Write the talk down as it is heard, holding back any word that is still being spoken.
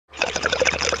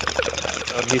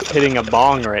He's hitting a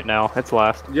bong right now. It's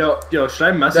last. Yo, should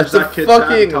I message that kid? That's a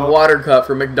fucking water cup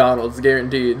from McDonald's,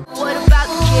 guaranteed. What about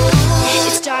the kid?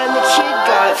 It's time the kid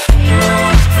got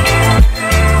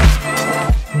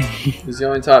He's the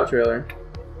only top trailer.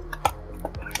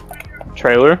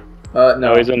 Trailer?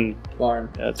 No, he's in barn.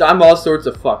 Yeah, I'm all sorts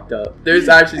of fucked up. There's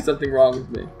actually something wrong with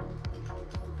me.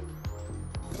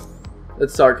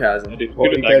 That's sarcasm. I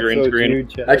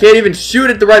can't even shoot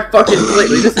at the right fucking plate.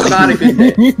 Like, this is not a good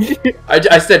day.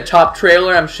 I said top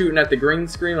trailer. I'm shooting at the green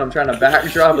screen. I'm trying to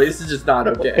backdrop. Like, this is just not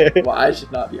okay. Well, I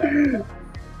should not be out right now.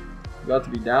 About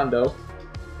to be down though.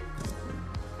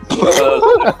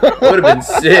 Would have been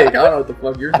sick. I don't know what the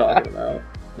fuck you're talking about.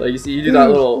 Like, you see, you do that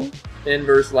little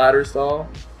inverse ladder stall.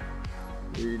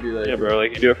 Where you do that. Yeah, bro.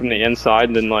 Like you do it from the inside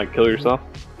and then like kill yourself.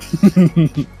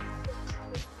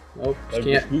 Nope, you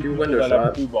can't do window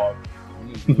shot. What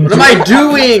am I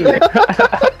doing?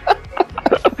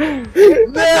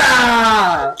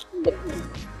 Nah!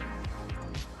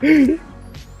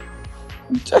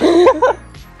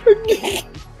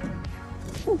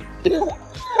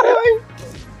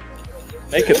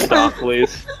 Make it stop,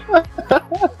 please. You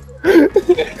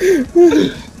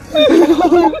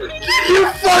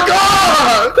fuck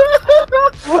off!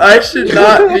 I should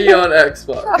not be on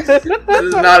Xbox. This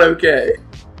is not okay.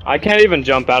 I can't even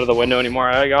jump out of the window anymore.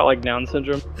 I got like Down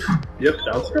syndrome. Yep,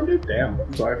 Down syndrome, dude. Damn,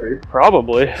 I'm sorry for you.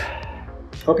 Probably.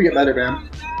 Hope you get better, man.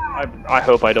 I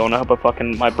hope I don't. I hope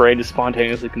my brain just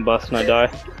spontaneously combusts and I die.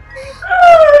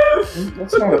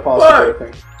 That's not a positive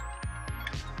thing.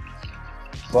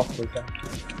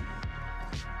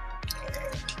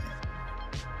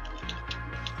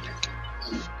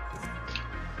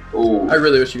 Oh, I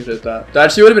really wish you could hit that. That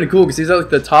actually would have been cool because he's at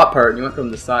like the top part and you went from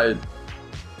the side.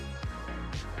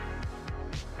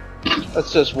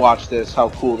 Let's just watch this, how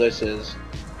cool this is.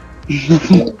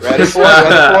 Ready for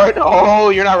it? Oh,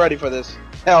 you're not ready for this.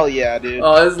 Hell yeah, dude.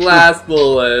 Oh, his last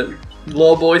bullet.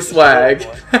 Little boy swag.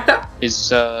 He's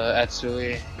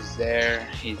Atsui, he's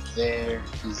there,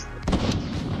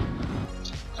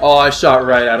 Oh, I shot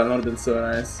right at him. That would have been so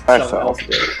nice. I fell.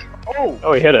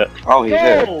 Oh, he hit it. Oh, he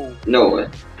did. No way.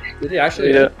 Did he actually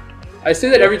hit it? I say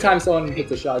that every time someone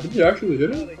hits a shot. Did you actually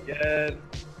hit it?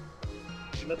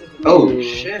 Oh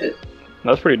shit.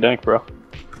 That's pretty dank, bro.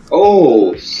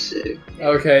 Oh, sick.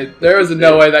 Okay, there was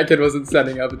no way that kid wasn't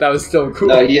setting up, but that was still cool.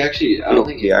 No, he actually, I don't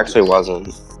think He actually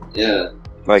wasn't. Yeah.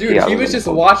 Like, Dude, he was just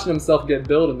watching himself get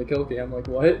billed in the kill cam. Like,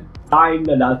 what? 9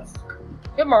 minutes.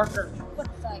 Good marker.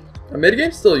 Are mid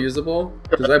games still usable?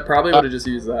 Because I probably would have just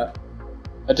used that.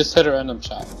 I just hit a random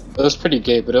shot. It was pretty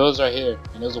gay, but it was right here,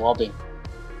 and it was wobbling.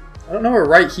 I don't know where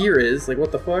right here is. Like,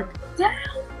 what the fuck? Down.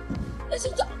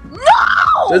 No!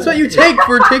 That's what you take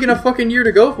for taking a fucking year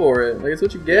to go for it. Like, it's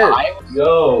what you get.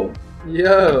 Yo.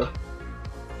 Yo.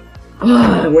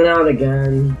 I went out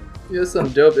again. You have some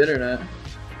dope internet.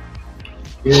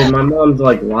 Dude, my mom's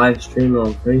like live streaming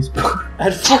on Facebook.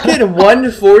 At fucking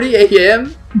 1:40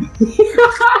 a.m.?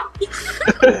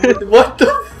 What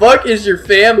the fuck is your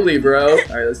family, bro?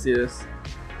 Alright, let's see this.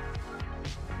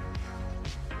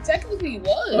 Technically, he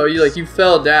was. Oh, you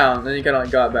fell down, then you kind of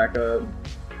like got back up.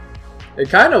 It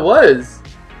kind of was.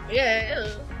 Yeah.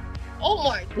 Oh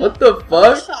my god. What the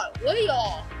fuck? Shot way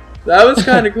off. That was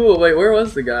kind of cool. Wait, where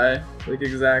was the guy? Like,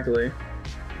 exactly.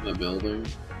 The building.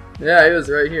 Yeah, he was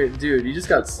right here. Dude, you just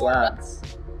got slaps.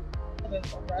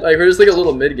 Like, we're just like a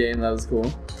little mid game. That was cool.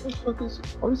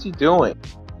 What is he doing?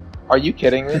 Are you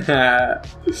kidding me?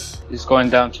 He's going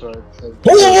down to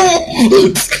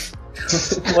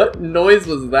What noise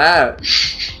was that?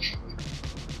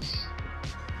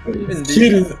 Even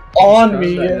Kid is on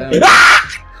me.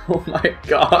 Oh my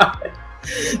god.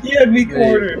 You had me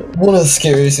cornered. One of the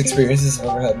scariest experiences I've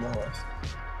ever had in my life.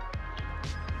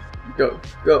 Go,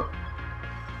 go.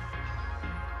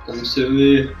 Come to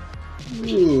me.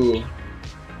 Ooh.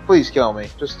 Please kill me.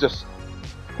 Just.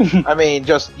 I mean,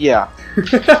 just, yeah.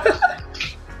 Okay,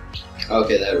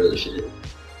 that really should hit.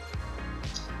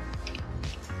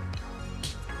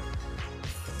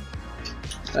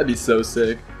 That'd be so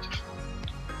sick.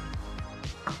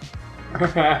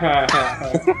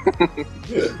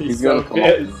 He's so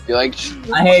pissed. Be like,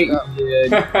 I hate you,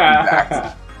 dude.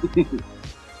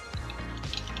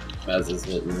 Baz is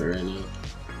hitting her right now.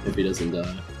 If he doesn't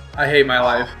die. I hate my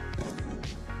life.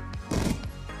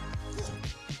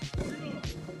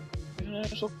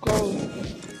 so close.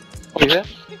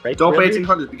 Don't pay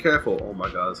 1800, be careful. Oh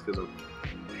my god, it's because of.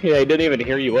 Yeah, he didn't even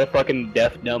hear you. What a fucking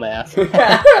deaf dumbass.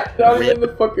 That was in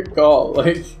the fucking call.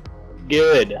 Like,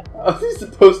 Good. how was he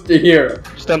supposed to hear?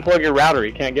 Just unplug your router.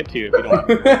 He can't get to you if you don't.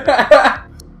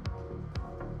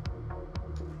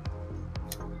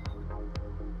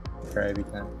 Try every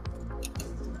time.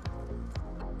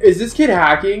 Is this kid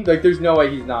hacking? Like, there's no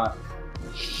way he's not.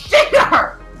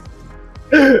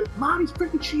 Mommy's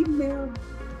freaking cheating, man.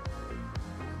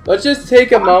 Let's just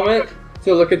take a moment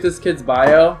to look at this kid's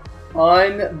bio.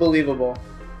 Unbelievable.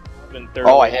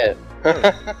 Oh, I hit.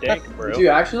 Dank, bro. Did you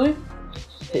actually?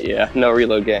 Yeah, no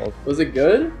reload gang. Was it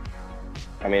good?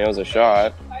 I mean, it was a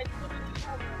shot.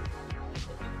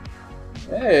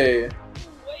 Hey.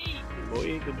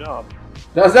 Boy, good job.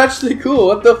 That was actually cool.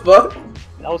 What the fuck?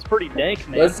 That was pretty dank,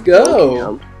 man. Let's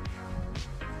go.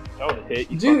 That would've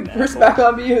hit you. Dude, first back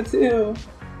on BO too.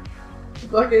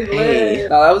 Fucking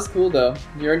lit. Oh, that was cool though.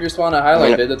 You earned your spawn a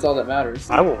highlight bid. That's all that matters.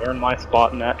 I will earn my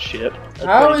spot in that shit.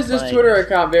 How is this Twitter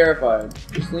account verified?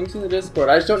 Just links in the Discord.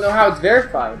 I just don't know how it's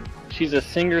verified. She's a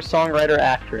singer-songwriter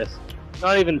actress.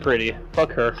 Not even pretty.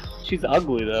 Fuck her. She's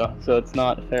ugly though, so it's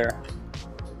not fair.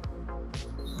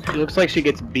 She looks like she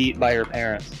gets beat by her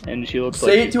parents, and she looks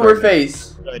like. Say it to her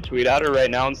face. Should I tweet at her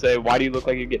right now and say, "Why do you look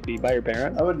like you get beat by your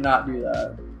parents?" I would not do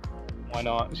that. Why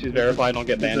not? She's verified. Don't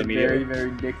get banned immediately. It's a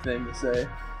very, very dick thing to say.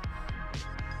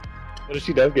 What if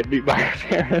she does get beat by her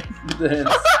parents? Then.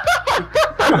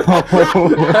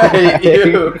 Hey,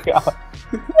 you.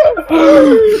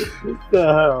 What the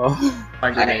hell?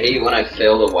 I hate when I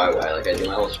fail the YY like I do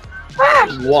my whole.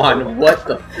 One. What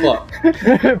the fuck?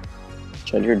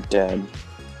 Chad, you're dead.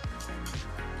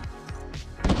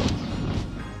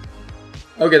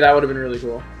 Okay, that would have been really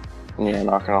cool. Yeah,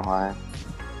 not gonna lie.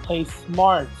 Play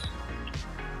smart.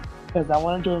 Because I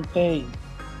want to do a phase.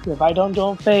 If I don't do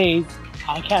a phase,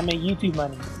 I can't make YouTube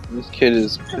money. This kid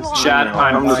is Chad,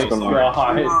 I'm Yo,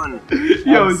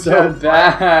 it's so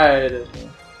bad.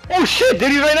 Oh shit, dude,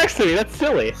 he's right next to me. That's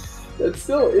silly. That's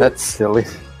silly. That's silly.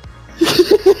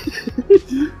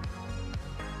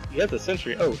 He has a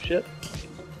sentry. Oh shit.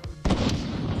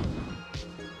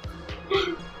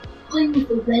 Playing with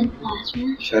the red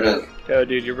plasma. Shut up. Yo,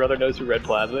 dude, your brother knows who Red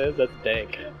Plasma is? That's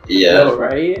dank. Yeah. Oh,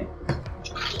 right?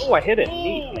 Oh, I hit it.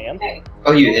 Neat, man.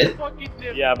 Oh, you hit?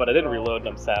 Yeah, but I didn't reload and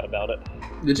I'm sad about it.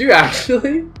 Did you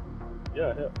actually?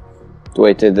 Yeah, I hit.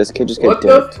 Wait, did this kid just get What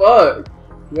dipped? the fuck?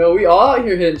 Yo, we all out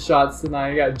here hitting shots tonight.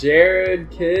 You got Jared,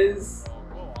 Kiz,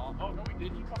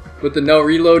 with the no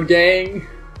reload gang.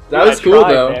 That was cool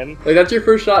though. Man. Like, that's your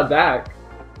first shot back.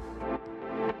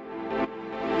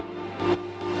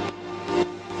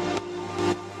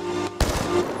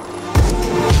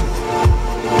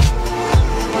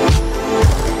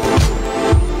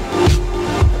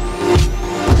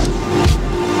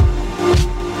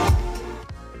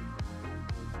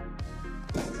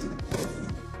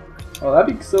 Oh,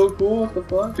 that'd be so cool. What the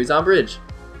fuck? He's on bridge.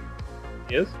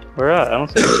 He is? Where at? I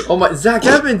don't see him. Oh my, Zach,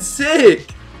 that'd been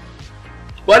sick!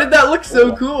 Why did that look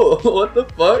so cool? What the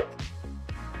fuck?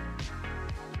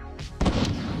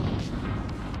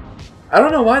 I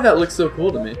don't know why that looks so cool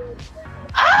to me.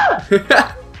 Ah!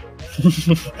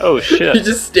 Oh shit. He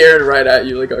just stared right at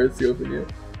you like artsy open you.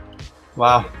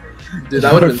 Wow. Dude,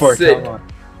 that would've been sick.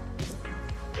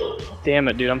 Damn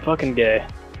it, dude, I'm fucking gay.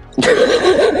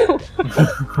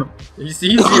 He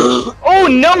sees you. Oh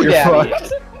no, daddy!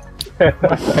 I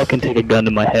fucking take a gun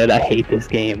to my head. I hate this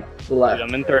game. Dude,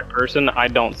 I'm in third person. I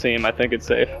don't see him. I think it's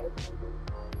safe.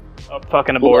 Oh,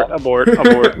 fucking abort, abort,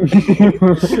 abort.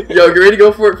 Yo, get ready to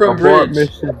go for it from abort bridge.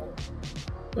 Mission.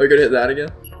 Are you gonna hit that again?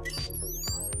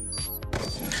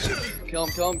 Kill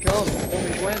him, kill him, kill him. Kill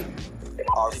him, win.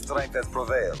 Our strength has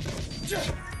prevailed.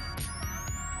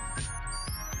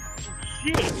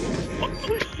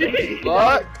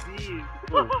 What?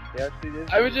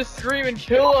 I would just scream and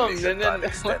kill him, and then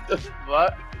what the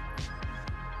fuck?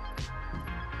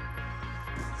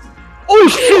 Oh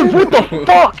shit! What the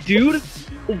fuck, dude?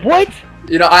 What?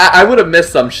 You know, I would have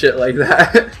missed some shit like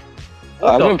that.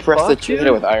 I'm impressed that you hit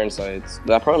it with iron sights.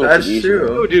 That probably makes it easier.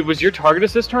 Oh, dude, was your target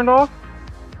assist turned off?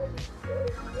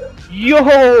 Yo!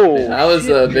 Man, that was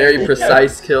a very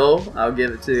precise kill. I'll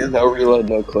give it to you. No reload,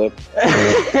 no clip.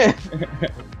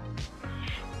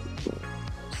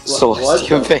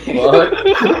 Celestia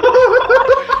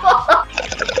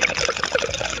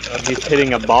He's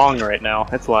hitting a bong right now.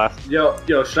 It's last. Yo,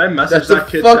 should I message That's that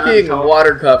a kid? fucking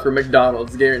water cup for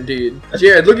McDonald's, guaranteed.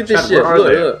 Jared, look at this shit.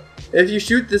 Look. If you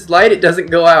shoot this light, it doesn't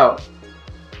go out.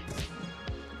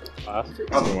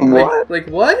 What? Like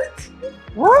what?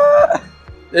 What?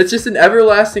 It's just an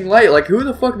everlasting light. Like, who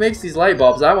the fuck makes these light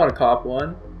bulbs? I want to cop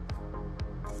one.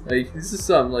 Like, this is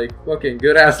some, like, fucking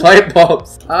good-ass light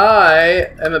bulbs.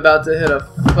 I am about to hit a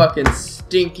fucking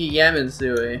stinky Yemen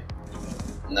suey.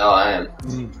 No, I am.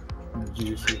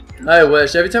 I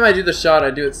wish. Every time I do the shot,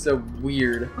 I do it so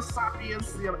weird. I got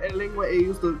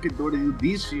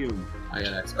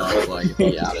Xbox, like,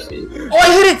 yeah. Oh,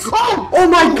 I hit it! Oh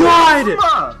my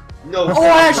god! No. Oh,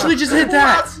 I actually just hit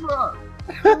that!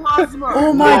 Plasma.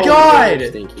 Oh my god!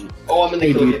 Stinky. Oh, I'm in the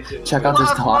Hey, kill dude, game too. check out this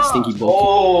top stinky bulk.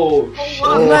 Oh, shit.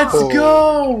 Let's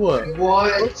go!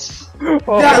 What?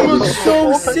 That looks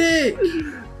so sick!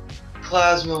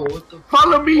 Plasma, what the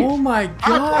Follow me! Oh my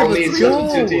god, I mean, let's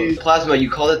go! Plasma, you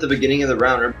called at the beginning of the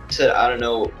round. Remember you said, I don't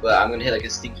know, but I'm gonna hit like a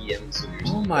stinky M soon or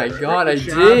something. Oh my god, I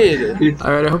did!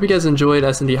 Alright, I hope you guys enjoyed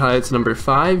S&D Highlights number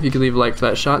 5. If you could leave a like for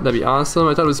that shot, that'd be awesome.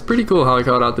 I thought it was pretty cool how I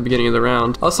called out the beginning of the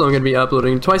round. Also, I'm gonna be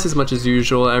uploading twice as much as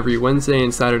usual every Wednesday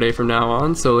and Saturday from now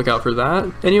on, so look out for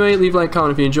that. Anyway, leave a like,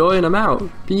 comment if you enjoy, and I'm out.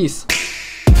 Peace!